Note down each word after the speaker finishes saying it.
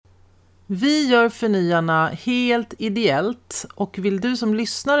Vi gör Förnyarna helt ideellt och vill du som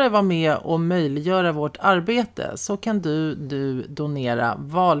lyssnare vara med och möjliggöra vårt arbete så kan du donera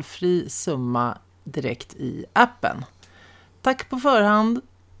valfri summa direkt i appen. Tack på förhand!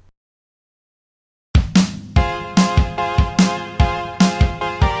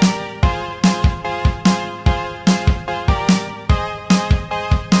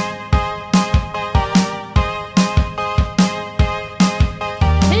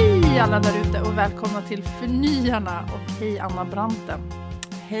 Alla där ute och välkomna till Förnyarna och hej Anna Branten.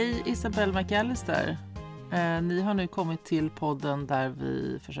 Hej Isabelle McAllister. Ni har nu kommit till podden där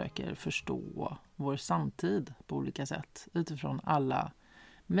vi försöker förstå vår samtid på olika sätt utifrån alla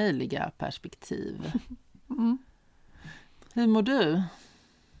möjliga perspektiv. Mm. Hur mår du?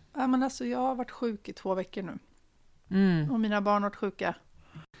 Ja, men alltså, jag har varit sjuk i 2 veckor nu. Och mina barn har varit sjuka.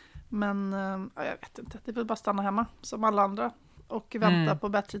 Men jag vet inte, det är väl bara stanna hemma som alla andra. Och vänta på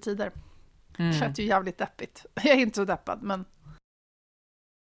bättre tider. Det känns ju jävligt deppigt. Jag är inte så deppad, men...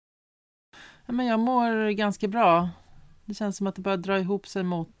 Ja, men jag mår ganska bra. Det känns som att det börjar dra ihop sig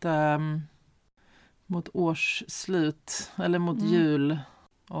mot årsslut. Eller mot jul.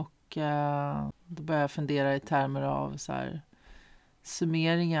 Och då börjar jag fundera i termer av så här,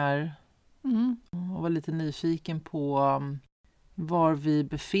 summeringar. Och var lite nyfiken på... var vi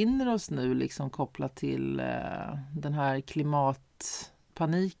befinner oss nu liksom kopplat till den här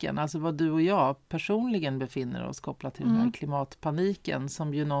klimatpaniken. Alltså vad du och jag personligen befinner oss kopplat till den här klimatpaniken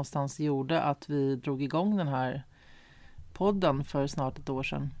som ju någonstans gjorde att vi drog igång den här podden för snart ett år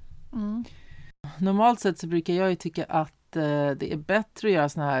sedan. Normalt sett så brukar jag ju tycka att det är bättre att göra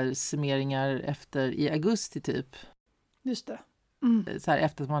såna här summeringar i augusti typ. Just det. Så här,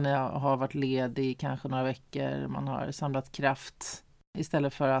 efter att man har varit ledig kanske några veckor, man har samlat kraft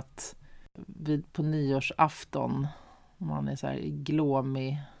istället för att på nyårsafton man är så här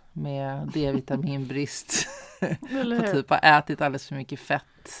glåmig med D-vitaminbrist och typ har ätit alldeles för mycket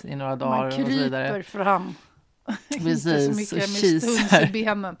fett i några dagar och så vidare. Man kryper fram. Precis, så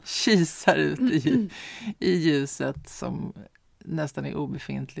och kisar ut i ljuset som nästan är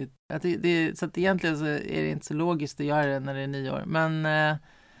obefintligt. Så att egentligen så är det inte så logiskt att göra det när det är nyår.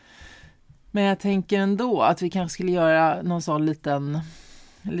 Men jag tänker ändå att vi kanske skulle göra någon sån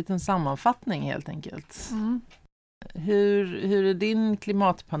liten sammanfattning helt enkelt. Hur är din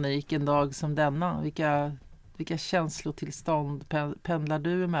klimatpanik en dag som denna? Vilka känslotillstånd pendlar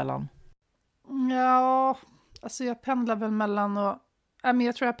du emellan? Ja, alltså jag pendlar väl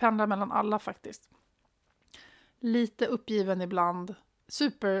jag tror jag pendlar mellan alla faktiskt. Lite uppgiven ibland,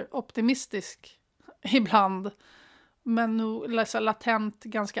 superoptimistisk ibland, men nog latent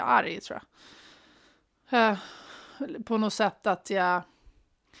ganska arg tror jag. På något sätt att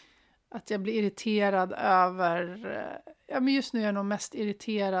jag blir irriterad över, men just nu är jag nog mest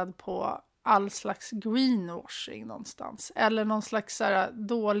irriterad på all slags greenwashing någonstans. Eller någon slags så här,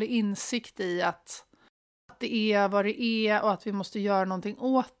 dålig insikt i att det är vad det är och att vi måste göra någonting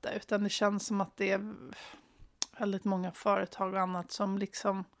åt det. Utan det känns som att det är väldigt många företag och annat som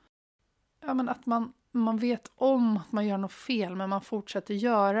liksom, ja men att man vet om att man gör något fel men man fortsätter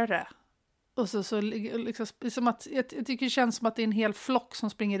göra det. Och så liksom, som att, jag tycker det känns som att det är en hel flock som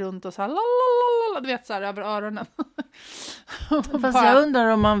springer runt och så här, lalalala, du vet så här över öronen. Fast jag undrar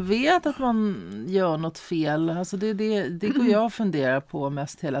om man vet att man gör något fel. Alltså det går jag och funderar på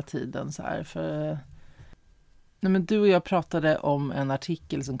mest hela tiden så här, för... Nej, men du och jag pratade om en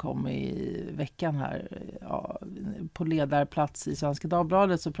artikel som kom i veckan här. Ja, på ledarplats i Svenska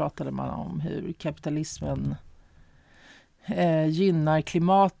Dagbladet så pratade man om hur kapitalismen gynnar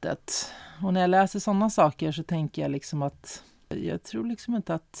klimatet. Och när jag läser sådana saker så tänker jag liksom att jag tror liksom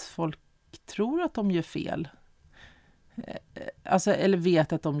inte att folk tror att de gör fel. Alltså, eller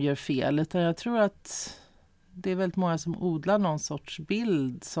vet att de gör fel. Utan jag tror att det är väldigt många som odlar någon sorts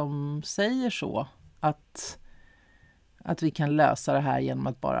bild som säger så. Att vi kan lösa det här genom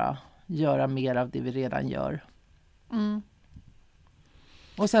att bara göra mer av det vi redan gör.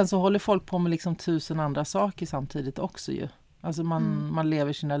 Och sen så håller folk på med liksom 1000 andra saker samtidigt också ju. Alltså man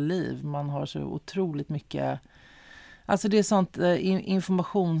lever sina liv. Man har så otroligt mycket... Alltså det är sånt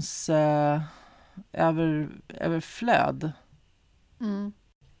överflöd.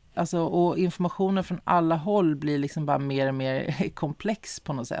 Alltså, och informationen från alla håll blir liksom bara mer och mer komplex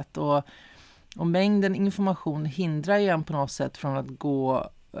på något sätt. Och mängden information hindrar ju en på något sätt från att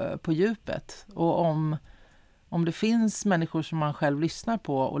gå på djupet. Och om det finns människor som man själv lyssnar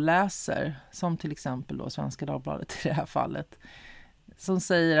på och läser, som till exempel då Svenska Dagbladet i det här fallet, som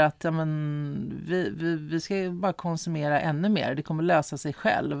säger att ja, men, vi ska ju bara konsumera ännu mer. Det kommer lösa sig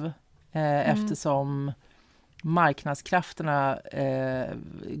själv eftersom marknadskrafterna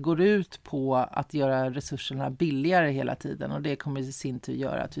går ut på att göra resurserna billigare hela tiden, och det kommer i sin tur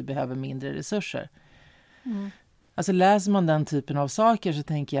göra att vi behöver mindre resurser. Alltså läser man den typen av saker så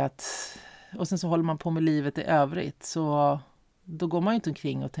tänker jag att, och sen så håller man på med livet i övrigt, så då går man ju inte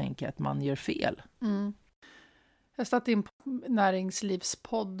omkring och tänker att man gör fel. Jag satt in på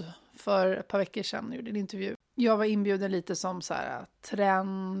näringslivspodd för ett par veckor sedan och gjorde en intervju. Jag var inbjuden lite som så här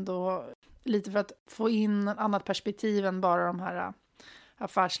trend och lite för att få in ett annat perspektiv än bara de här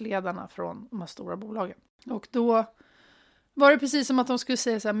affärsledarna från de här stora bolagen. Och då var det precis som att de skulle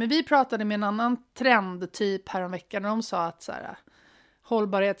säga så här, men vi pratade med en annan trendtyp häromveckan och de sa att så här,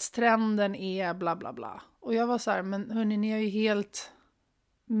 hållbarhetstrenden är bla bla bla. Och jag var så här, men hörni, ni har ju helt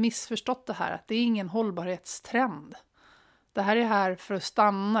missförstått det här, att det är ingen hållbarhetstrend. Det här är här för att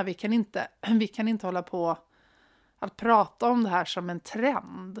stanna. Vi kan inte hålla på att prata om det här som en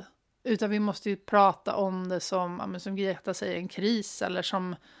trend. Utan vi måste ju prata om det som Greta säger, en kris eller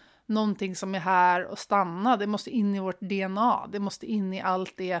som någonting som är här och stanna. Det måste in i vårt DNA. Det måste in i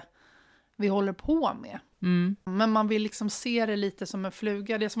allt det vi håller på med. Men man vill liksom se det lite som en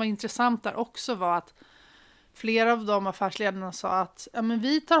fluga. Det som var intressant där också var att flera av de affärsledarna sa att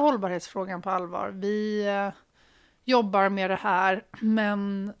vi tar hållbarhetsfrågan på allvar. Vi jobbar med det här,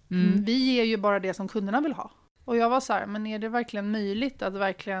 men vi ger ju bara det som kunderna vill ha. Och jag var så här, men är det verkligen möjligt att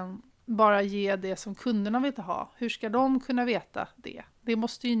verkligen bara ge det som kunderna vill ha? Hur ska de kunna veta det? Det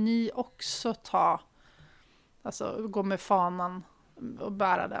måste ju ni också gå med fanan och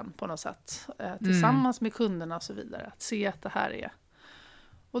bära den på något sätt. Tillsammans med kunderna och så vidare. Att se att det här är.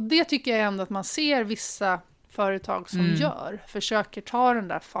 Och det tycker jag ändå att man ser vissa företag som försöker ta den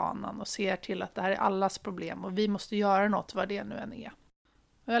där fanan och ser till att det här är allas problem och vi måste göra något vad det nu än är.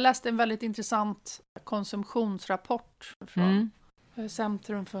 Och jag läste en väldigt intressant konsumtionsrapport från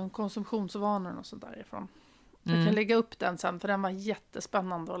Centrum för konsumtionsvanor och sånt därifrån. Jag kan lägga upp den sen för den var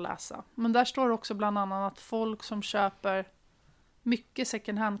jättespännande att läsa. Men där står också bland annat att folk som köper mycket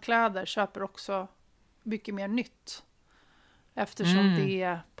second hand-kläder köper också mycket mer nytt. Eftersom det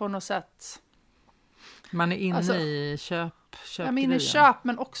är på något sätt... Man är inne i köp. Jag menar köp,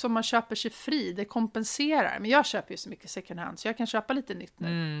 men också man köper sig fri. Det kompenserar. Men jag köper ju så mycket second hand så jag kan köpa lite nytt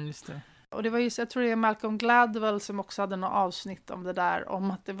nu. Just det. Och det var ju, jag tror det är Malcolm Gladwell som också hade något avsnitt om det där.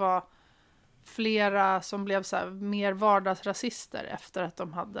 Om att det var flera som blev så här mer vardagsrasister efter att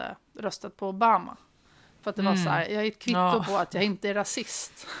de hade röstat på Obama. För att det var så här, jag är ett kvitto på att jag inte är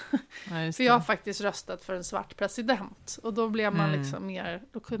rasist. Ja, för jag har faktiskt röstat för en svart president. Och då blev man liksom mer,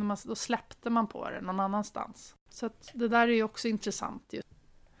 då släppte man på det någon annanstans. Så att det där är ju också intressant.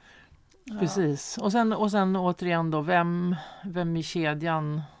 Precis. Och sen återigen då, vem i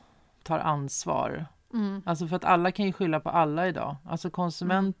kedjan tar ansvar? Alltså för att alla kan ju skylla på alla idag. Alltså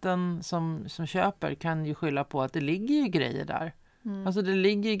konsumenten som köper kan ju skylla på att det ligger ju grejer där. Alltså det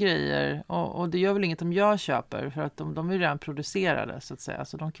ligger grejer och det gör väl inget om jag köper för att de är redan producerade så att säga.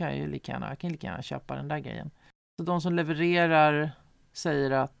 Så de kan ju lika gärna köpa den där grejen. Så de som levererar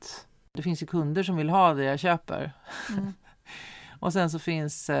säger att det finns ju kunder som vill ha det jag köper. Och sen så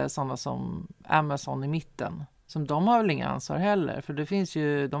finns sådana som Amazon i mitten. Som de har väl inga ansvar heller. För det finns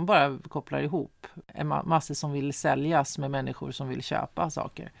ju, de bara kopplar ihop en massa som vill säljas med människor som vill köpa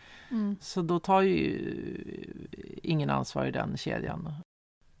saker. Så då tar ju ingen ansvar i den kedjan.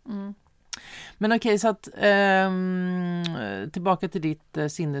 Men okej, så att tillbaka till ditt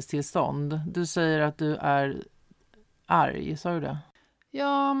sinnestillstånd. Du säger att du är arg, sa du det?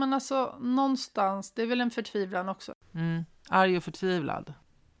 Ja, men alltså någonstans, det är väl en förtvivlan också. Arg och förtvivlad.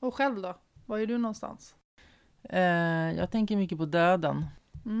 Och själv då? Var är du någonstans? Jag tänker mycket på döden.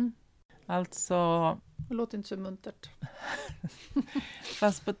 Alltså... Det låter inte så muntert.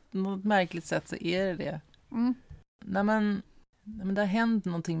 Fast på något märkligt sätt så är det. Nej, men det har hänt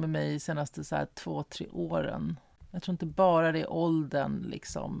någonting med mig de senaste 2-3 åren. Jag tror inte bara det är åldern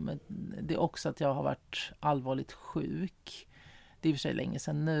liksom. Det är också att jag har varit allvarligt sjuk. Det är i och för sig länge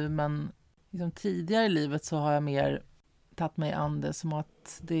sedan nu, men liksom tidigare i livet så har jag mer tagit mig an det som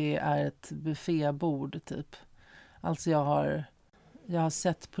att det är ett buffébord typ. Alltså jag har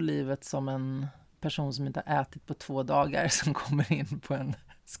sett på livet som en person som inte har ätit på 2 dagar som kommer in på en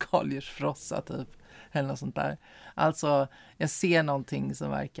skaldjursfrossa typ. Eller något sånt där. Alltså jag ser någonting som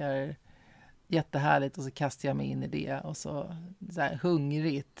verkar jättehärligt och så kastar jag mig in i det. Och så här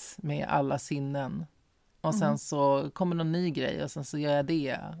hungrigt med alla sinnen. Och sen så kommer någon ny grej och sen så gör jag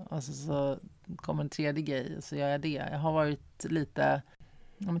det. Och så kommer en tredje grej och så gör jag det. Jag har varit lite,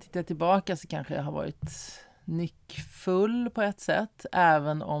 om man tittar tillbaka så kanske jag har varit nyckfull på ett sätt.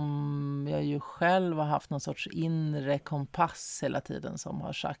 Även om jag ju själv har haft någon sorts inre kompass hela tiden som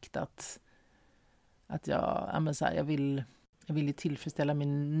har sagt att att jag vill ju tillfredsställa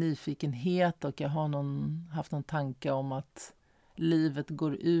min nyfikenhet, och jag har haft någon tanke om att livet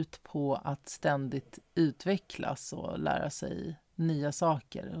går ut på att ständigt utvecklas och lära sig nya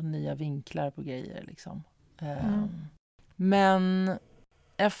saker och nya vinklar på grejer liksom. Men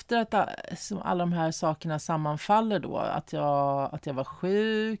efter att alla de här sakerna sammanfaller då, att jag var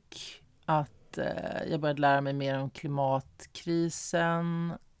sjuk, att jag började lära mig mer om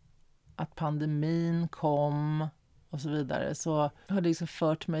klimatkrisen, att pandemin kom och så vidare, så har det liksom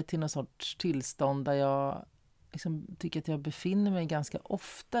fört mig till någon sorts tillstånd där jag liksom tycker att jag befinner mig ganska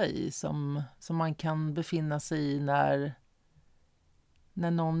ofta i, som man kan befinna sig i när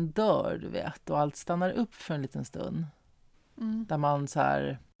någon dör, du vet, och allt stannar upp för en liten stund. Där man så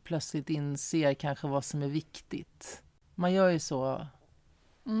här plötsligt inser kanske vad som är viktigt. Man gör ju så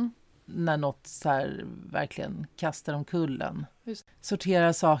när något så här verkligen kastar omkullen.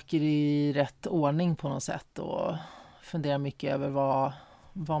 Sorterar saker i rätt ordning på något sätt och funderar mycket över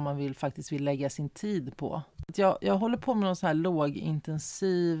vad man faktiskt vill lägga sin tid på. Jag håller på med någon så här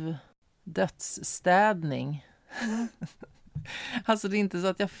lågintensiv dödsstädning. Alltså det är inte så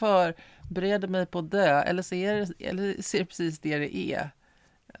att jag förbereder mig på att dö, eller ser precis det är.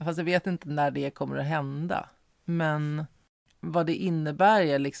 Fast jag vet inte när det kommer att hända. Men vad det innebär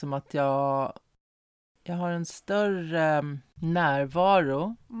är liksom att jag har en större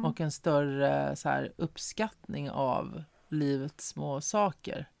närvaro och en större så här uppskattning av livets små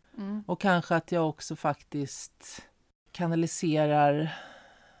saker. Och kanske att jag också faktiskt kanaliserar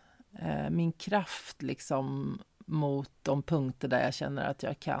min kraft liksom mot de punkter där jag känner att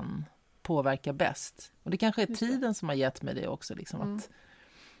jag kan påverka bäst. Och det kanske är tiden som har gett mig det också. Liksom,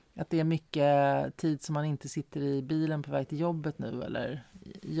 att det är mycket tid som man inte sitter i bilen på väg till jobbet nu eller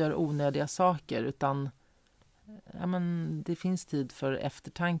gör onödiga saker, utan det finns tid för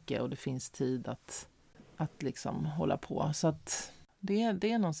eftertanke och det finns tid att liksom hålla på. Så att det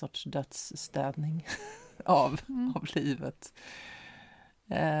är någon sorts dödsstädning av livet.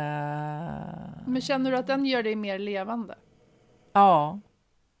 Men känner du att den gör dig mer levande? Ja,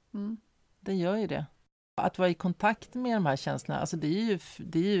 det gör ju det. Att vara i kontakt med de här känslorna, alltså det är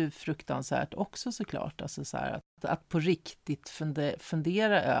ju fruktansvärt också såklart. Alltså så här, att på riktigt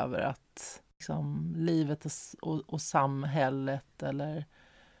fundera över att liksom, livet och samhället eller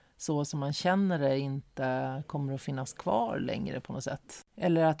så som man känner det inte kommer att finnas kvar längre på något sätt.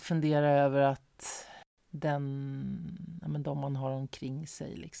 Eller att fundera över att de man har omkring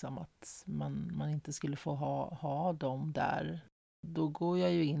sig, liksom, att man inte skulle få ha dem där. Då går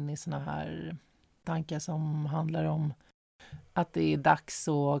jag ju in i såna här tankar som handlar om att det är dags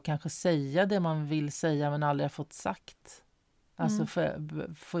att kanske säga det man vill säga men aldrig har fått sagt. Alltså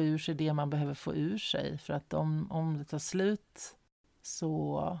få ur sig det man behöver få ur sig. För att om det tar slut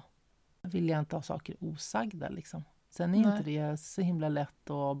så vill jag inte ha saker osagda. Liksom. Sen är inte det så himla lätt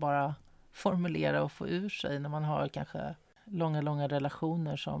att bara formulera och få ur sig när man har kanske långa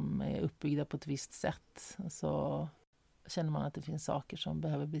relationer som är uppbyggda på ett visst sätt. Så känner man att det finns saker som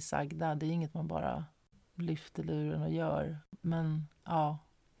behöver bli sagda. Det är inget man bara lyfter luren och gör. Men ja,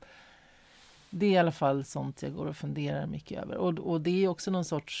 det är i alla fall sånt jag går och funderar mycket över. Och det är också någon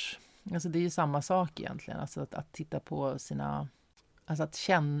sorts, alltså det är ju samma sak egentligen. Alltså att titta på sina, alltså att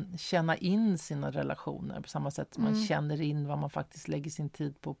känna in sina relationer på samma sätt som man känner in vad man faktiskt lägger sin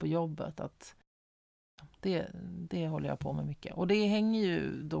tid på jobbet. Att det håller jag på med mycket. Och det hänger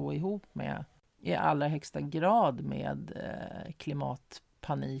ju då ihop med i allra högsta grad med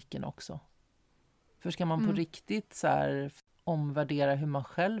klimatpaniken också. För ska man på riktigt så här omvärdera hur man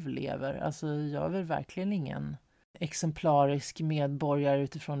själv lever, alltså jag är väl verkligen ingen exemplarisk medborgare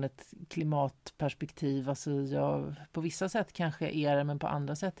utifrån ett klimatperspektiv. Alltså jag, på vissa sätt kanske jag är det, men på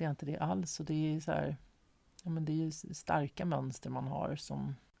andra sätt är jag inte det alls. Och det är så här, det är ju starka mönster man har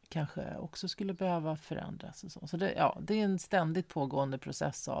som kanske också skulle behöva förändras och så. Så det är en ständigt pågående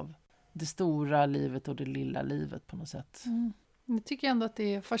process av det stora livet och det lilla livet på något sätt. Jag tycker ändå att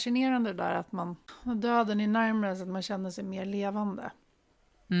det är fascinerande där att döden är närmare så att man känner sig mer levande.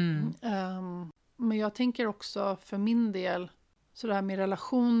 Men jag tänker också för min del, så det här med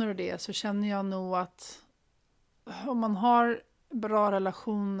relationer och det, så känner jag nog att om man har bra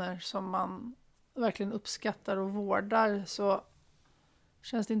relationer som man verkligen uppskattar och vårdar, så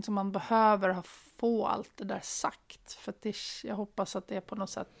känns det inte som man behöver få allt det där sagt. För att jag hoppas att det på något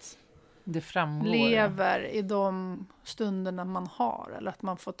sätt det framgår, lever i de stunderna man har. Eller att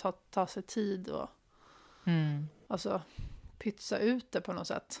man får ta sig tid och alltså pytsa ut det på något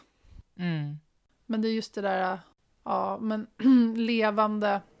sätt. Men det är just det där,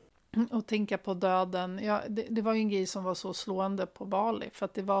 levande och tänka på döden. Det var ju en grej som var så slående på Bali. För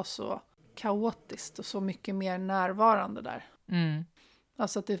att det var så kaotiskt och så mycket mer närvarande där. Mm.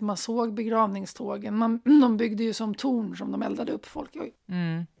 Alltså att man såg begravningstågen. De byggde ju som torn som de eldade upp folk.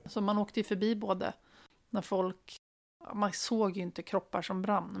 Mm. Så man åkte ju förbi både när folk... Man såg ju inte kroppar som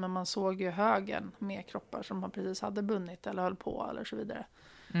brann, men man såg ju högen med kroppar som man precis hade bunnit eller höll på eller så vidare.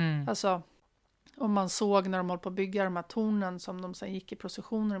 Mm. Alltså, och man såg när de höll på att bygga de här tornen som de sen gick i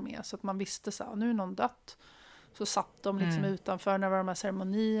processioner med, så att man visste så här, nu är någon dött. Så satt de liksom utanför när det var de här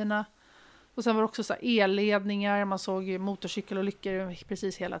ceremonierna. Och sen var det också så här elledningar, man såg ju motorcykelolyckor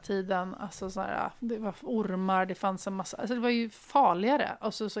precis hela tiden. Alltså så här, det var ormar, det fanns en massa, alltså det var ju farligare,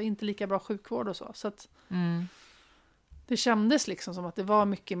 alltså så inte lika bra sjukvård och så. Så att det kändes liksom som att det var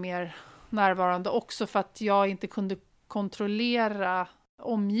mycket mer närvarande också för att jag inte kunde kontrollera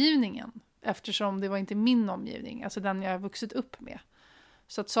omgivningen. Eftersom det var inte min omgivning, alltså den jag har vuxit upp med.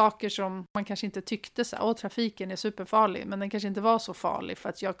 Så att saker som man kanske inte tyckte så här, trafiken är superfarlig, men den kanske inte var så farlig för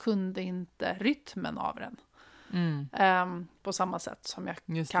att jag kunde inte rytmen av den. På samma sätt som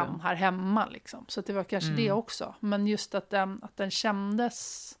jag kan här hemma liksom. Så det var kanske det också. Men just att den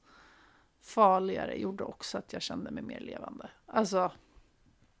kändes farligare gjorde också att jag kände mig mer levande. Alltså,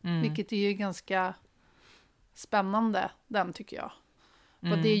 vilket är ju ganska spännande, den tycker jag.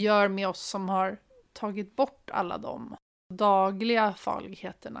 Vad det gör med oss som har tagit bort alla de dagliga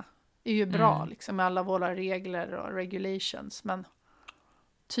farligheterna är ju bra liksom, med alla våra regler och regulations, men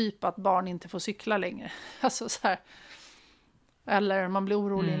typ att barn inte får cykla längre. Alltså så här. Eller man blir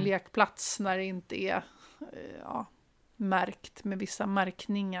orolig i en lekplats när det inte är märkt med vissa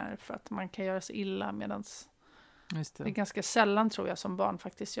märkningar för att man kan göra sig illa, medans det är ganska sällan tror jag som barn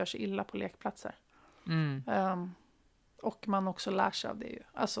faktiskt gör sig illa på lekplatser. Och man också lär sig av det ju.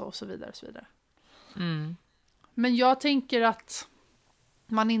 Alltså och så vidare och så vidare. Men jag tänker att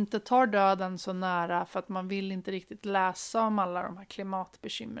man inte tar döden så nära för att man vill inte riktigt läsa om alla de här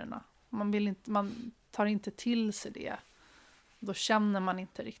klimatbekymmerna. Man tar inte till sig det. Då känner man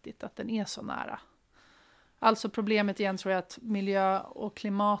inte riktigt att den är så nära. Alltså problemet igen tror jag att miljö och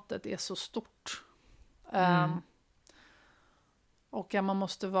klimatet är så stort. Och man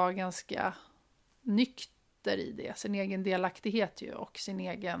måste vara ganska nykter i det. Sin egen delaktighet ju och sin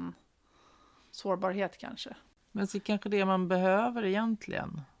egen sårbarhet kanske. Men så kanske det man behöver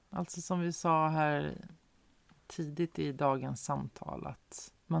egentligen. Alltså som vi sa här tidigt i dagens samtal,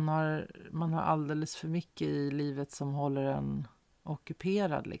 att man har alldeles för mycket i livet som håller en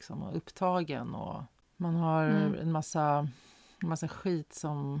ockuperad liksom, och upptagen, och man har en massa skit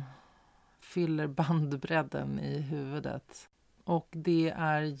som fyller bandbredden i huvudet. Och det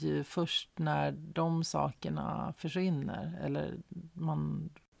är ju först när de sakerna försvinner eller man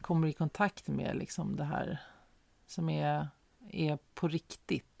kommer i kontakt med liksom det här som är på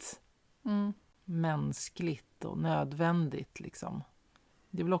riktigt mänskligt och nödvändigt liksom.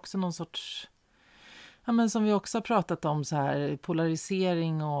 Det är väl också någon sorts, men som vi också har pratat om, så här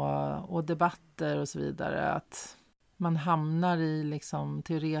polarisering och debatter och så vidare, att man hamnar i liksom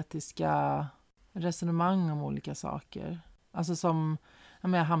teoretiska resonemang om olika saker. Alltså som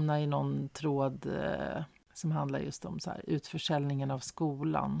jag hamnar i någon tråd som handlar just om så här, utförsäljningen av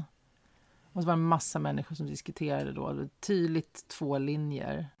skolan. Och så var det en massa människor som diskuterade då tydligt två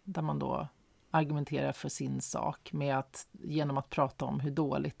linjer där man då argumenterar för sin sak genom att prata om hur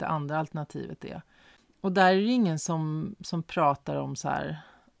dåligt det andra alternativet är. Och där är det ingen som pratar om så här,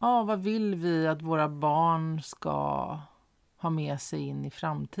 vad vill vi att våra barn ska ha med sig in i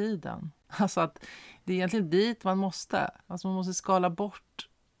framtiden? Alltså att det är egentligen dit man måste. Alltså man måste skala bort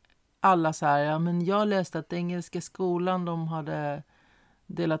alla så här, men jag läste att Engelska skolan, de hade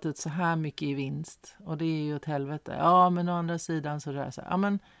delat ut så här mycket i vinst. Och det är ju ett helvete. Ja, men å andra sidan så är det så här,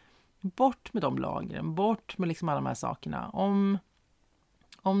 men bort med de lagren. Bort med liksom alla de här sakerna.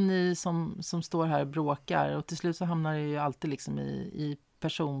 Om ni som står här bråkar, och till slut så hamnar det ju alltid liksom i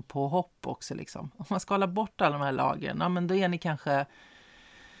person på hopp också liksom. Om man skalar bort alla de här lagren, men då är ni kanske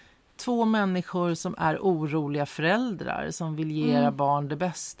 2 människor som är oroliga föräldrar som vill ge era barn det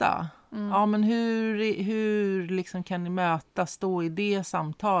bästa. Ja, men hur liksom kan ni mötas då i det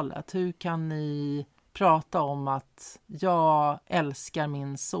samtalet? Hur kan ni prata om att jag älskar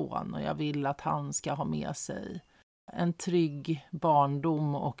min son och jag vill att han ska ha med sig en trygg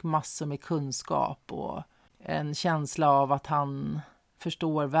barndom och massor med kunskap och en känsla av att han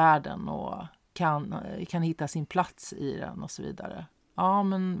förstår världen och kan hitta sin plats i den och så vidare. Ja,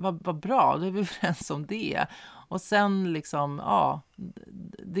 men vad bra, då är vi överens om det. Och sen liksom,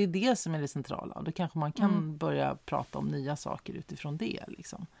 det är det som är det centrala. Då kanske man kan börja prata om nya saker utifrån det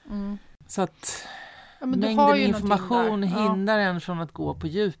liksom. Så att mängden information hindrar en från att gå på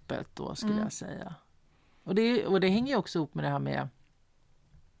djupet då, skulle jag säga. Och det hänger ju också ihop med det här med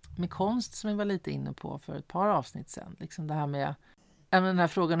med konst som vi var lite inne på för ett par avsnitt sedan. Liksom det här med den här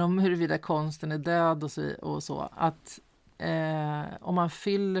frågan om huruvida konsten är död och så. Att om man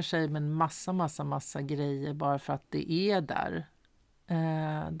fyller sig med en massa grejer bara för att det är där,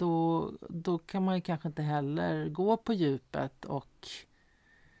 då kan man ju kanske inte heller gå på djupet och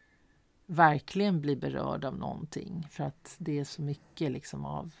verkligen bli berörd av någonting. För att det är så mycket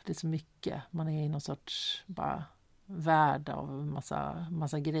det är så mycket. Man är i någon sorts bara värld av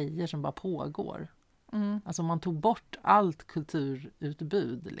massa grejer som bara pågår. Alltså man tog bort allt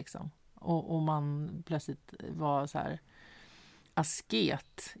kulturutbud liksom. Och man plötsligt var så här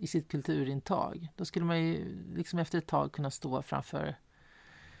asket i sitt kulturintag. Då skulle man ju liksom efter ett tag kunna stå framför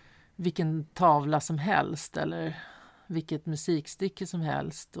vilken tavla som helst eller vilket musikstycke som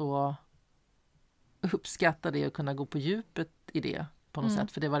helst och uppskatta det och kunna gå på djupet i det på något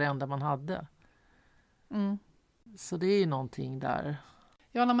sätt, för det var det enda man hade. Så det är ju någonting där.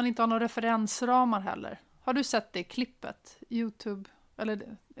 Ja, när man inte har några referensramar heller. Har du sett det klippet? YouTube?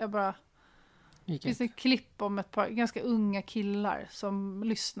 Eller det finns ett klipp om ett par ganska unga killar som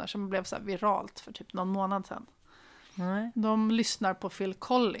lyssnar, som blev så här viralt för typ någon månad sedan. Nej. De lyssnar på Phil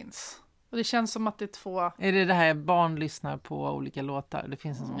Collins. Och det känns som att det är två... Är det här barn lyssnar på olika låtar? Det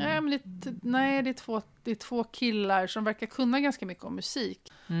finns en sån... Nej, det är två killar som verkar kunna ganska mycket om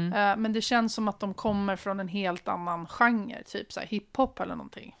musik. Men det känns som att de kommer från en helt annan genre. Typ så här hiphop eller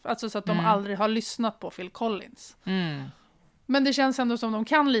någonting. Alltså så att de aldrig har lyssnat på Phil Collins. Men det känns ändå som de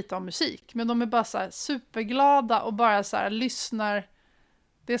kan lite om musik. Men de är bara så här superglada och bara så här lyssnar.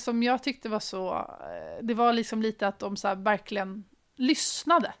 Det som jag tyckte var så... Det var liksom lite att de så här verkligen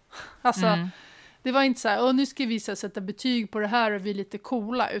lyssnade. Alltså, det var inte så här, nu ska vi sätta betyg på det här och vi är lite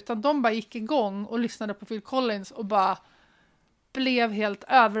coola. Utan de bara gick igång och lyssnade på Phil Collins och bara blev helt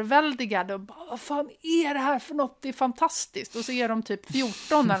överväldigade och bara, vad fan är det här för något? Det är fantastiskt. Och så är de typ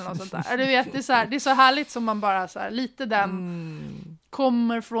 14 eller något sånt där. Du vet, det är så härligt som man bara så här, lite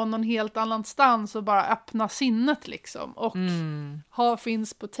kommer från någon helt annanstans och bara öppna sinnet liksom. Och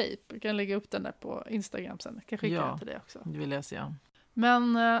finns på tejp. Jag kan lägga upp den där på Instagram sen. Jag kan skicka den till dig också. Det vill jag se.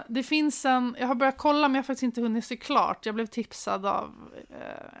 Men det finns jag har börjat kolla men jag har faktiskt inte hunnit se klart. Jag blev tipsad av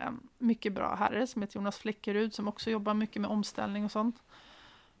en mycket bra herre som heter Jonas Fleckerud som också jobbar mycket med omställning och sånt.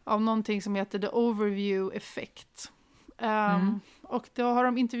 Av någonting som heter The Overview Effect. Och då har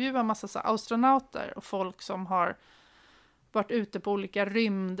de intervjuat en massa astronauter och folk som har varit ute på olika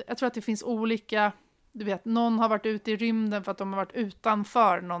rymd. Jag tror att det finns olika... Du vet, någon har varit ute i rymden för att de har varit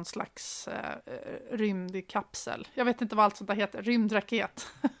utanför någon slags rymdkapsel. Jag vet inte vad allt sånt där heter. Rymdraket.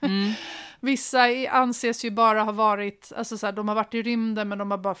 Vissa anses ju bara ha varit... Alltså så här, de har varit i rymden men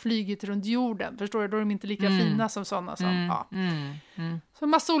de har bara flygit runt jorden. Förstår du? Då är de inte lika fina som sådana som... Så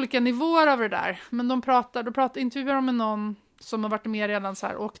massa olika nivåer av det där. Men de intervjuar de med någon som har varit med redan så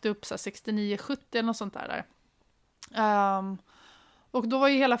här, åkte upp så här 69-70 eller något sånt där. Och då var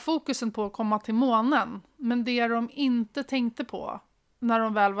ju hela fokusen på att komma till månen. Men det de inte tänkte på när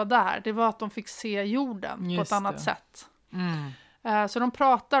de väl var där, det var att de fick se jorden på ett annat sätt. Så de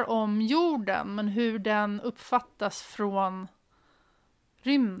pratar om jorden, men hur den uppfattas från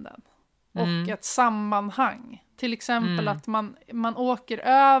rymden. Och ett sammanhang. Till exempel att man åker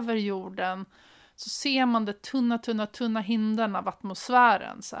över jorden, så ser man det tunna hindren av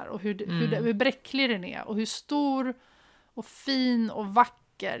atmosfären. Så här, och hur bräcklig den är. Och hur stor och fin och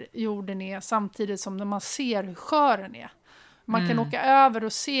vacker jorden är samtidigt som när man ser hur skör den är. Man kan åka över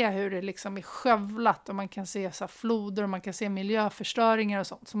och se hur det liksom är skövlat och man kan se så här floder och man kan se miljöförstöringar och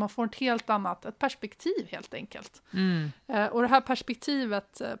sånt. Så man får ett helt annat ett perspektiv helt enkelt. Och det här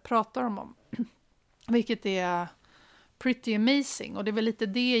perspektivet pratar de om. Vilket är pretty amazing. Och det är väl lite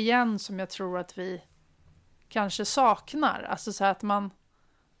det igen som jag tror att vi kanske saknar. Alltså så här att man,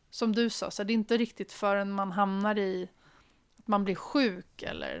 som du sa, så det är inte riktigt förrän man hamnar i att man blir sjuk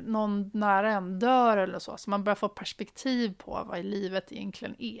eller någon nära en dör eller så man börjar få perspektiv på vad livet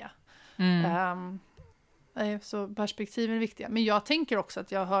egentligen är. Så perspektiven är viktiga. Men jag tänker också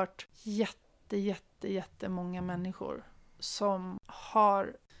att jag har hört jättemånga människor som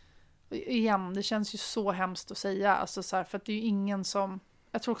har, igen, det känns ju så hemskt att säga, alltså så här, för att det är ju ingen som,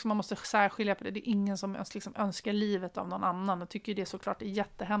 jag tror också man måste särskilja på det, det är ingen som liksom önskar livet av någon annan och tycker det såklart är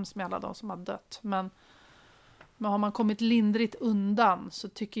jättehemskt med alla de som har dött, men har man kommit lindrigt undan så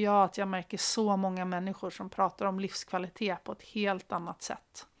tycker jag att jag märker så många människor som pratar om livskvalitet på ett helt annat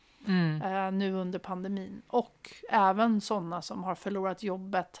sätt nu under pandemin. Och även sådana som har förlorat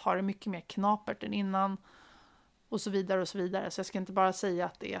jobbet har det mycket mer knapert än innan och så vidare och så vidare. Så jag ska inte bara säga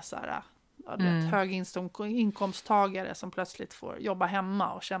att det är så här höginkomsttagare som plötsligt får jobba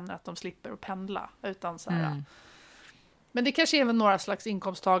hemma och känner att de slipper att pendla, utan så här Men det kanske är väl några slags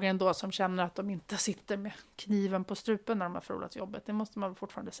inkomsttagare ändå som känner att de inte sitter med kniven på strupen när de har förlorat jobbet. Det måste man väl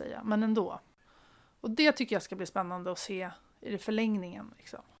fortfarande säga, men ändå. Och det tycker jag ska bli spännande att se i förlängningen.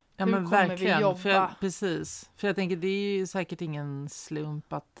 Liksom. Ja, hur men kommer verkligen. vi jobba? Precis. För jag tänker, det är ju säkert ingen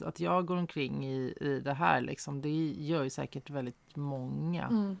slump att jag går omkring i det här. Liksom. Det gör ju säkert väldigt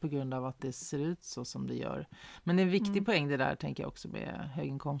många på grund av att det ser ut så som det gör. Men det är en viktig poäng det där, tänker jag också, med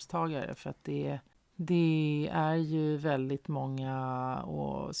höginkomsttagare. För att det är ju väldigt många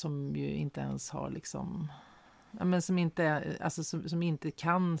och som ju inte ens har liksom... Ja, men som inte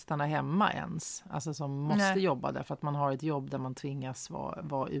kan stanna hemma ens. Alltså som måste jobba därför att man har ett jobb där man tvingas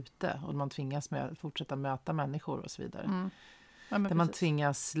vara ute. Och man tvingas fortsätta möta människor och så vidare. Ja, där man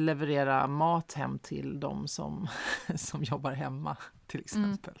tvingas leverera mat hem till de som jobbar hemma till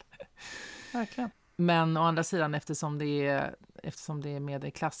exempel. Verkligen. Men å andra sidan, eftersom det är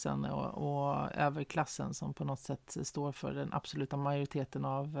medelklassen och överklassen som på något sätt står för den absoluta majoriteten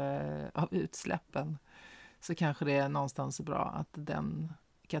av utsläppen, så kanske det är någonstans bra att den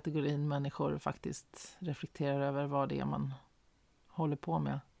kategorin människor faktiskt reflekterar över vad det är man håller på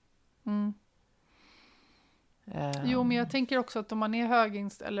med. Jo, men jag tänker också att om man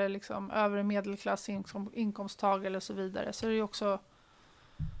är eller liksom övre medelklass inkomsttagare eller så vidare, så är det ju också,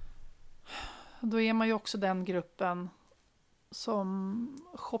 då är man ju också den gruppen som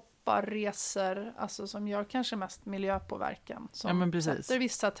shoppar, reser, alltså som gör kanske mest miljöpåverkan, som sätter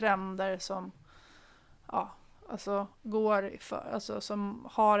vissa trender som som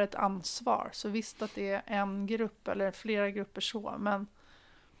har ett ansvar. Så visst att det är en grupp eller flera grupper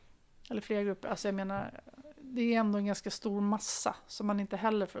alltså jag menar, det är ändå en ganska stor massa som man inte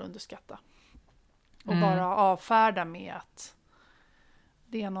heller får underskatta. Och bara avfärda med att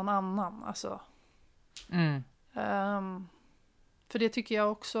det är någon annan, alltså. För det tycker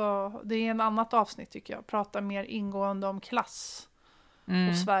jag också, det är en annat avsnitt tycker jag, prata mer ingående om klass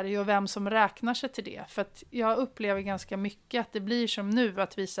och Sverige och vem som räknar sig till det. För att jag upplever ganska mycket att det blir som nu,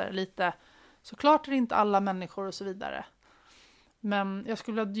 att visa lite, såklart är det inte alla människor och så vidare. Men jag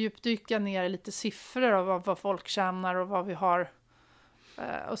skulle vilja djupdyka ner i lite siffror av vad folk tjänar och vad vi har,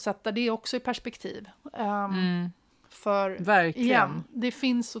 och sätta det också i perspektiv. För verkligen. Igen, det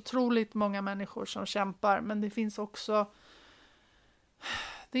finns otroligt många människor som kämpar, men det finns också,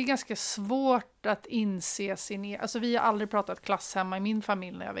 det är ganska svårt att inse alltså vi har aldrig pratat klass hemma i min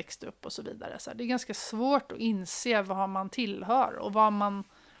familj när jag växte upp och så vidare. Så det är ganska svårt att inse vad man tillhör och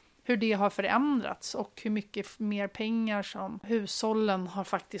hur det har förändrats och hur mycket mer pengar som hushållen har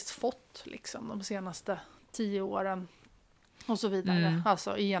faktiskt fått liksom, de senaste 10 åren och så vidare,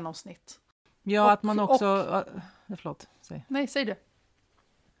 alltså i genomsnitt. Ja, att man också... förlåt, säg. Nej, säg det.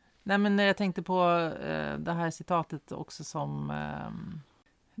 Nej, men jag tänkte på det här citatet också som...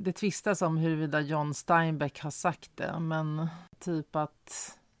 det tvistas om huruvida John Steinbeck har sagt det, men typ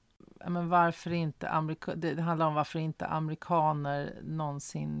att... Men varför inte det handlar om varför inte amerikaner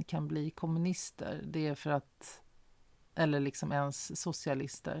någonsin kan bli kommunister. Det är för att... Eller liksom ens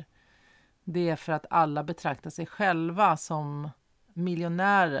socialister. Det är för att alla betraktar sig själva som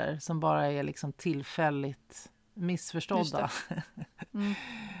miljonärer som bara är liksom tillfälligt missförstådda.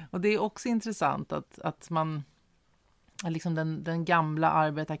 Och det är också intressant att man liksom den gamla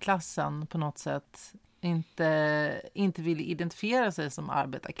arbetarklassen på något sätt inte vill identifiera sig som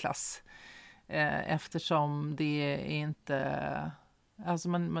arbetarklass, eftersom det är inte, alltså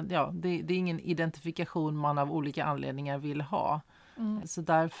det är ingen identifikation man av olika anledningar vill ha. Så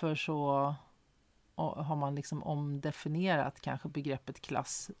därför så har man liksom omdefinierat kanske begreppet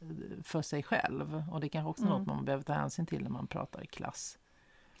klass för sig själv. Och det är kanske också något man behöver ta hänsyn till när man pratar klass.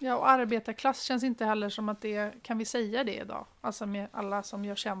 Ja, och arbetarklass känns inte heller som att kan vi säga det idag? Alltså med alla som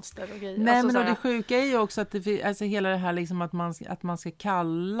gör tjänster och grejer. Nej, alltså men det sjuka är ju också att alltså hela det här liksom att man ska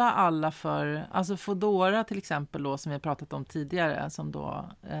kalla alla för, alltså Foodora till exempel då, som vi har pratat om tidigare, som då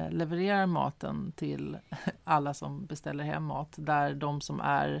levererar maten till alla som beställer hem mat, där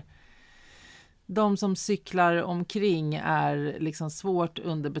de som cyklar omkring är liksom svårt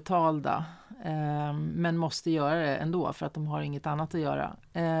underbetalda, men måste göra det ändå för att de har inget annat att göra.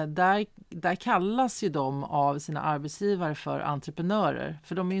 Där kallas ju de av sina arbetsgivare för entreprenörer,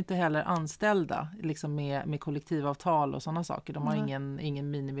 för de är ju inte heller anställda liksom med kollektivavtal och sådana saker. De har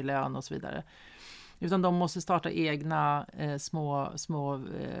ingen minimilön och så vidare. Utan de måste starta egna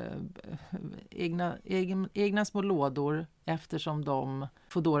små lådor, eftersom de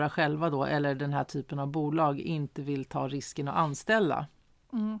Foodora själva då, eller den här typen av bolag, inte vill ta risken att anställa.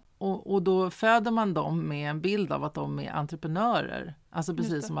 Och då föder man dem med en bild av att de är entreprenörer. Alltså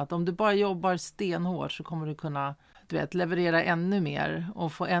precis som att om du bara jobbar stenhårt så kommer du kunna leverera ännu mer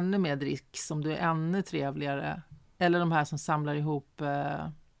och få ännu mer dricks, som du är ännu trevligare Eller de här som samlar ihop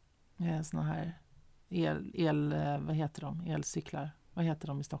såna här vad heter de? Elcyklar. Vad heter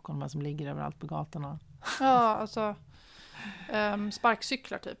de i Stockholm? De här som ligger överallt på gatorna. Ja, alltså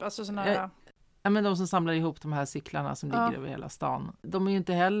sparkcyklar typ. Alltså såna här... Ja, men de som samlar ihop de här cyklarna som ligger över hela stan. De är ju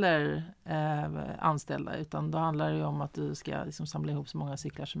inte heller anställda, utan då handlar det ju om att du ska liksom samla ihop så många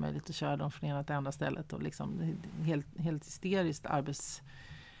cyklar som möjligt och köra dem från ena till andra stället. Och liksom helt hysteriskt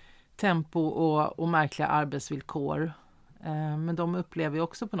arbetstempo och märkliga arbetsvillkor. Men de upplever ju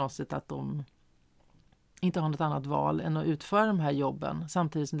också på något sätt att de inte har något annat val än att utföra de här jobben,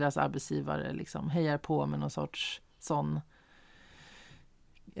 samtidigt som deras arbetsgivare liksom hejar på med någon sorts sån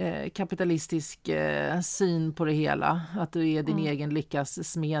kapitalistisk syn på det hela. Att du är din egen lyckas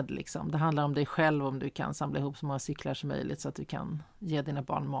smed. Liksom. Det handlar om dig själv, om du kan samla ihop så många cyklar som möjligt så att du kan ge dina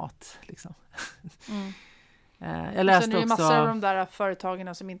barn mat. Liksom. Jag läste sen är det också... massor av de där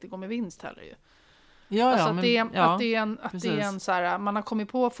företagen som inte går med vinst heller ju. Ja, alltså att det är en så här, man har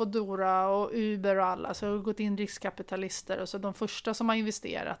kommit på Foodora och Uber och alla, så har gått in riskkapitalister och så de första som har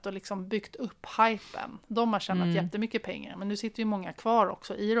investerat och liksom byggt upp hypen, de har tjänat jättemycket pengar, men nu sitter ju många kvar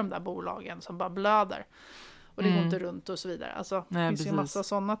också i de där bolagen som bara blöder och det går inte runt och så vidare. Alltså det finns ju massa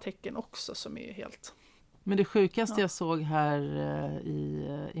sådana tecken också som är ju helt... Men det sjukaste jag såg här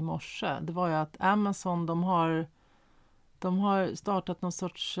i morse, det var ju att Amazon, de har startat någon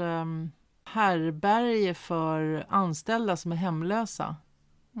sorts härberge för anställda som är hemlösa.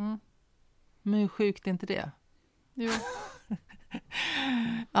 Men hur sjukt är inte det? Jo.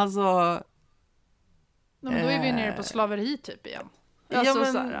 Alltså... Men då är vi nere på slaveri typ igen.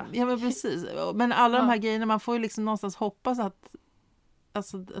 Alltså, ja, men precis. Men alla de här grejerna, man får ju liksom någonstans hoppas att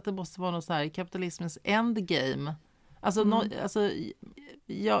det måste vara något så här kapitalismens endgame. Alltså,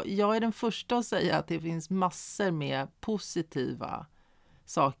 jag är den första att säga att det finns massor med positiva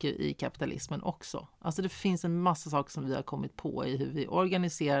saker i kapitalismen också. Alltså det finns en massa saker som vi har kommit på i hur vi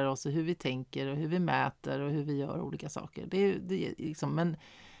organiserar oss och hur vi tänker och hur vi mäter och hur vi gör olika saker. Det är liksom,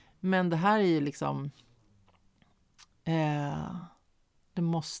 men det här är ju liksom det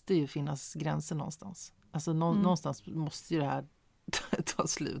måste ju finnas gränser någonstans. Alltså någonstans måste ju det här ta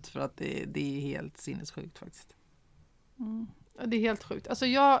slut, för att det är helt sinnessjukt faktiskt. Det är helt sjukt. Alltså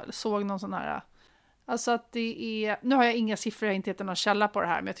jag såg någon sån här, alltså att det är, nu har jag inga siffror, jag har inte hittat någon källa på det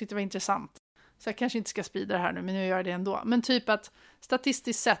här, men jag tyckte det var intressant. Så jag kanske inte ska sprida det här nu, men nu gör jag det ändå. Men typ att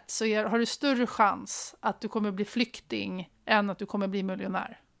statistiskt sett så har du större chans att du kommer bli flykting än att du kommer bli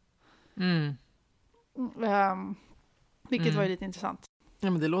miljonär. Vilket var ju lite intressant. Ja,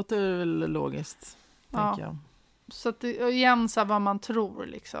 men det låter väl logiskt, tänker jag. Så att det, igen så vad man tror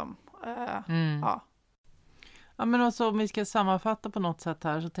liksom. Ja, men alltså, om vi ska sammanfatta på något sätt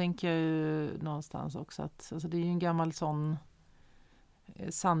här, så tänker jag ju någonstans också att alltså, det är ju en gammal sån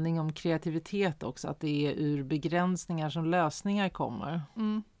sanning om kreativitet också, att det är ur begränsningar som lösningar kommer.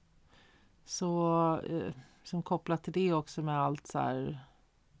 Så som kopplat till det också med allt så här,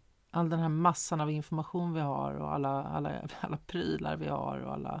 all den här massan av information vi har och alla prylar vi har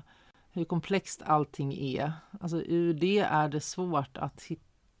och alla, hur komplext allting är. Alltså ur det är det svårt att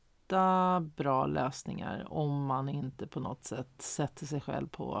hitta bra lösningar om man inte på något sätt sätter sig själv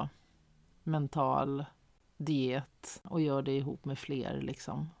på mental diet och gör det ihop med fler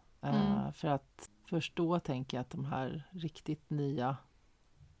liksom. För att först då tänker jag att de här riktigt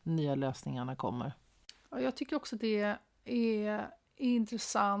nya lösningarna kommer. Ja, jag tycker också det är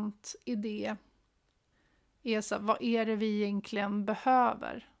intressant idé. Är så här, vad är det vi egentligen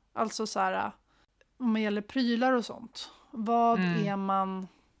behöver? Alltså så här, om det gäller prylar och sånt. Vad är man...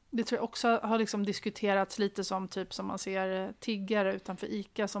 Det tror jag också har liksom diskuterats lite som typ som man ser tiggare utanför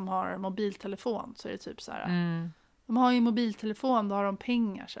ICA som har mobiltelefon. Så är det typ så här. De har ju mobiltelefon, då har de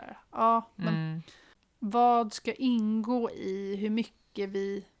pengar så här. Ja, men vad ska ingå i hur mycket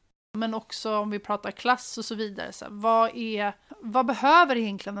vi... Men också om vi pratar klass och så vidare. Så här, vad behöver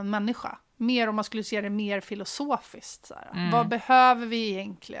egentligen en människa? Mer om man skulle se det mer filosofiskt. Så här. Vad behöver vi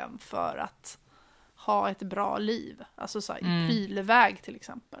egentligen för att ha ett bra liv? Alltså så här, i prylväg till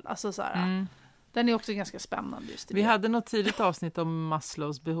exempel. Alltså så här, den är också ganska spännande just i Vi hade något tidigt avsnitt om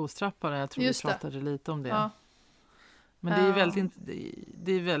Maslows behovstrappa. Jag tror just vi pratade lite om det. Ja. Men det är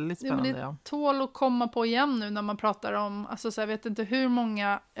väldigt spännande. Ja, men det tål att komma på igen nu när man pratar om, alltså så jag vet inte hur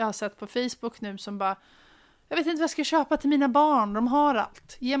många jag har sett på Facebook nu som bara, jag vet inte vad jag ska köpa till mina barn, de har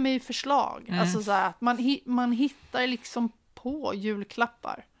allt, ge mig förslag. Alltså så här, att man hittar liksom på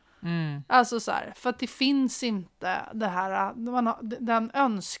julklappar. Alltså så här, för att det finns inte det här, den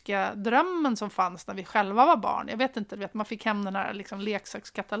önskedrömmen som fanns när vi själva var barn. Jag vet inte, man fick hem den här liksom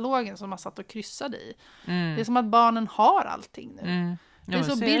leksakskatalogen som man satt och kryssade i. Det är som att barnen har allting nu. Det är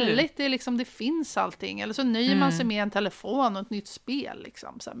så billigt, det är liksom, det finns allting. Eller så nöjer man sig med en telefon och ett nytt spel.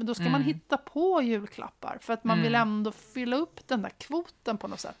 Liksom. Så här, men då ska man hitta på julklappar. För att man vill ändå fylla upp den där kvoten på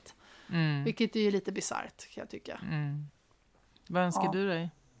något sätt. Vilket är ju lite bisarrt, kan jag tycka. Vad önskar du dig?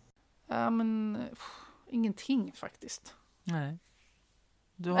 Ingenting faktiskt. Nej.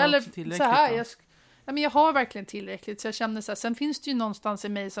 Du har eller också tillräckligt. Så här, jag har verkligen tillräckligt. Så jag kände så här, sen finns det ju någonstans i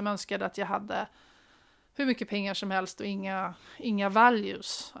mig som önskade att jag hade hur mycket pengar som helst och inga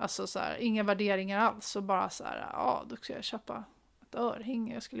values. Alltså så här, inga värderingar alls. Och bara så här, då ska jag köpa ett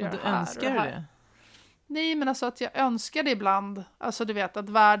örhänge. Jag skulle göra det här. Önskar du det? Nej, men alltså att jag önskade ibland, alltså du vet, att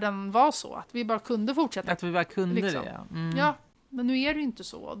världen var så. Att vi bara kunde fortsätta. Att vi bara kunde liksom. det, Ja, men nu är det ju inte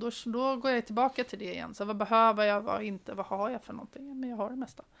så. Då går jag tillbaka till det igen. Så vad behöver jag, vad har jag för någonting? Men jag har det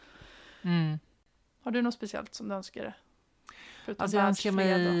mesta. Har du något speciellt som du önskar dig? Alltså jag önskar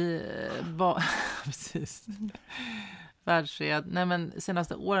mig precis. Världsfred. Nej, men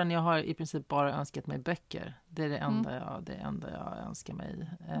senaste åren jag har i princip bara önskat mig böcker. Det är det enda jag önskar mig.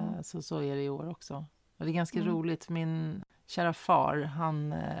 Så är det i år också. Och det är ganska roligt. Min kära far,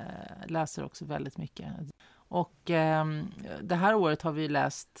 han läser också väldigt mycket. Och det här året har vi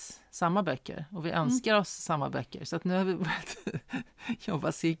läst samma böcker. Och vi önskar oss samma böcker. Så att nu har vi börjat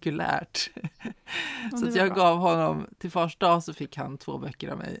jobba cirkulärt. Så att jag gav honom, till fars dag så fick han 2 böcker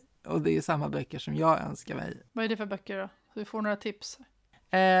av mig. Och det är samma böcker som jag önskar mig. Vad är det för böcker då? Så vi får några tips.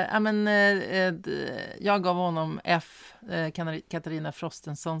 Jag gav honom Katarina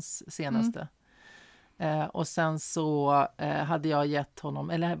Frostensons senaste. Och sen så hade jag gett honom,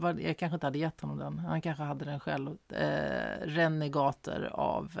 eller jag kanske inte hade gett honom den, han kanske hade den själv, Renegater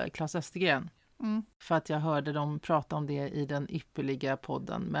av Claes Östergren. För att jag hörde dem prata om det i den ypperliga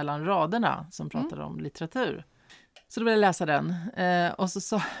podden Mellan raderna som pratade om litteratur. Så då ville jag läsa den. Och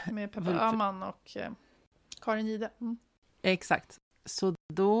så med Peppa Öhman och Karin Gide. Exakt. Så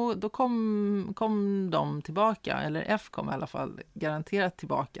då kom de tillbaka, eller F kom i alla fall garanterat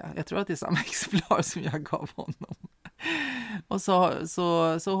tillbaka. Jag tror att det är samma exemplar som jag gav honom. Och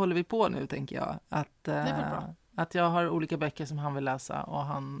så håller vi på nu, tänker jag. Att jag har olika böcker som han vill läsa och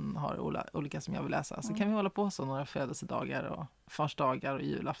han har olika som jag vill läsa. Så kan vi hålla på så några födelsedagar och farsdagar och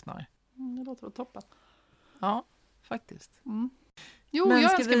julaftnar. Det låter väl toppen. Ja, faktiskt. Jo, men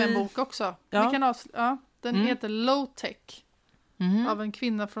jag önskar mig en bok också. Ja. Den heter Low Tech. Av en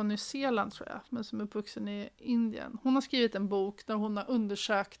kvinna från Nya Zeeland, tror jag, men som är uppvuxen i Indien. Hon har skrivit en bok där hon har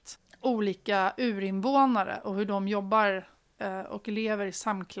undersökt olika urinvånare och hur de jobbar och lever i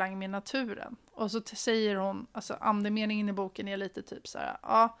samklang med naturen. Och så säger hon, alltså andemeningen i boken är lite typ så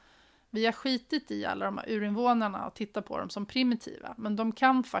här, vi har skitit i alla de här urinvånarna och tittar på dem som primitiva. Men de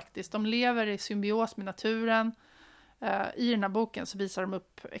kan faktiskt, de lever i symbios med naturen. I den här boken så visar de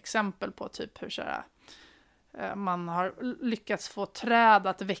upp exempel på typ hur så här, man har lyckats få träd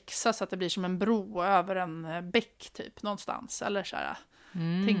att växa så att det blir som en bro över en bäck typ någonstans. Eller så här.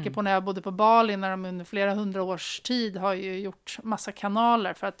 Tänker på när jag bodde på Bali, när de under flera 100 års tid har ju gjort massa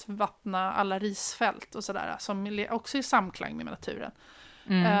kanaler för att vattna alla risfält och sådär, som också är i samklang med naturen.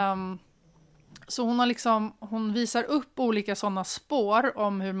 Så hon visar upp olika sådana spår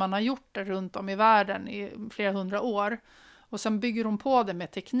om hur man har gjort det runt om i världen i flera 100 år. Och sen bygger hon på det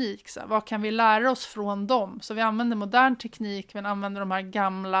med teknik. Så här, vad kan vi lära oss från dem? Så vi använder modern teknik, men använder de här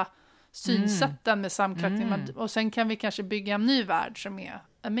gamla synsätten med samklang. Och sen kan vi kanske bygga en ny värld som är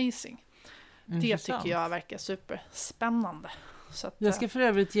amazing. Det tycker jag verkar superspännande. Så att, jag ska för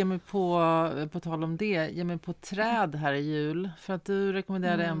övrigt ge mig på tal om det, ge mig på träd här i jul. För att du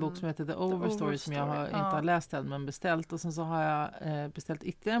rekommenderade en bok som heter The Overstory som jag inte har läst än men beställt. Och sen så har jag beställt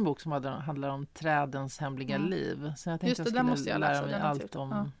ytterligare en bok som handlar om trädens hemliga liv. Så jag tänkte att jag skulle lära mig allt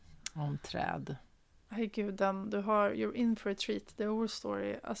om träd. Herregud, You're in for a treat, The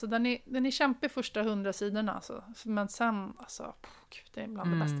Overstory. Alltså den är kämpig första 100 sidorna. Alltså. Men sen, det är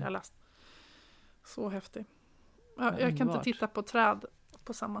bland det bästa jag har läst. Så häftig. Jag kan inte titta på träd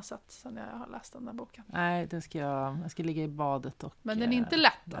på samma sätt sen jag har läst den där boken. Nej, jag ska ligga i badet och men den är inte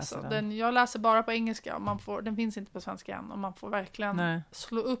lätt alltså. Jag läser bara på engelska och den finns inte på svenska än och man får verkligen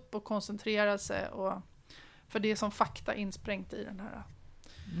slå upp och koncentrera sig för det är som fakta insprängt i den här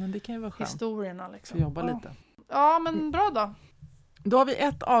men det kan ju vara skönt. Historierna liksom. Får jobba lite. Ja, men bra då. Då har vi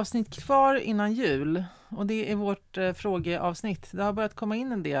ett avsnitt kvar innan jul och det är vårt frågeavsnitt. Det har börjat komma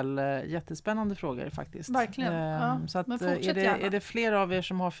in en del jättespännande frågor faktiskt. Verkligen. Så att, är det fler av er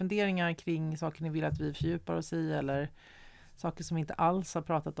som har funderingar kring saker ni vill att vi fördjupar oss i eller saker som vi inte alls har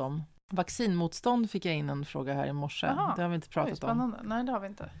pratat om? Vaccinmotstånd fick jag in en fråga här i morse. Det har vi inte pratat om. Nej, det har vi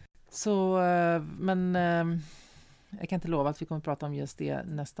inte. Så, men Jag kan inte lova att vi kommer att prata om just det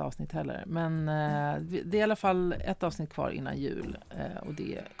nästa avsnitt heller. Men det är i alla fall ett avsnitt kvar innan jul. Och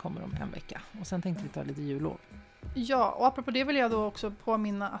det kommer om en vecka. Och sen tänkte vi ta lite jullov. Ja, och apropå det vill jag då också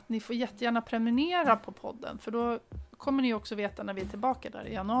påminna att ni får jättegärna prenumerera på podden. För då kommer ni också veta när vi är tillbaka där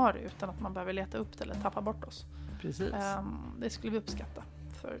i januari. Utan att man behöver leta upp det eller tappa bort oss. Precis. Det skulle vi uppskatta.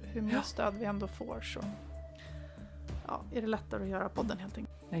 För hur mycket stöd vi ändå får så är det lättare att göra podden helt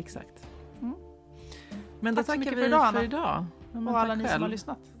enkelt. Exakt. Men då tack så mycket tackar vi för idag. Ja, och alla ni som har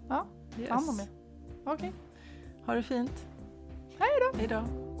lyssnat. Ja, ta hand om er. Okej. Ha det fint. Hej då. Hej då.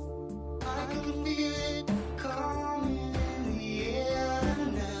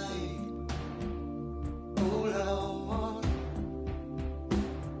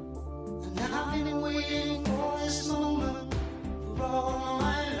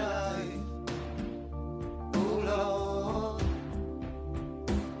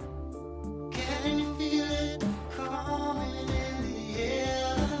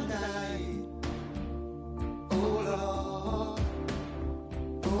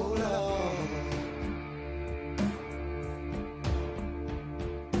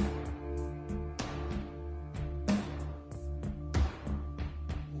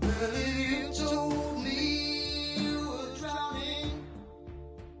 Well, if you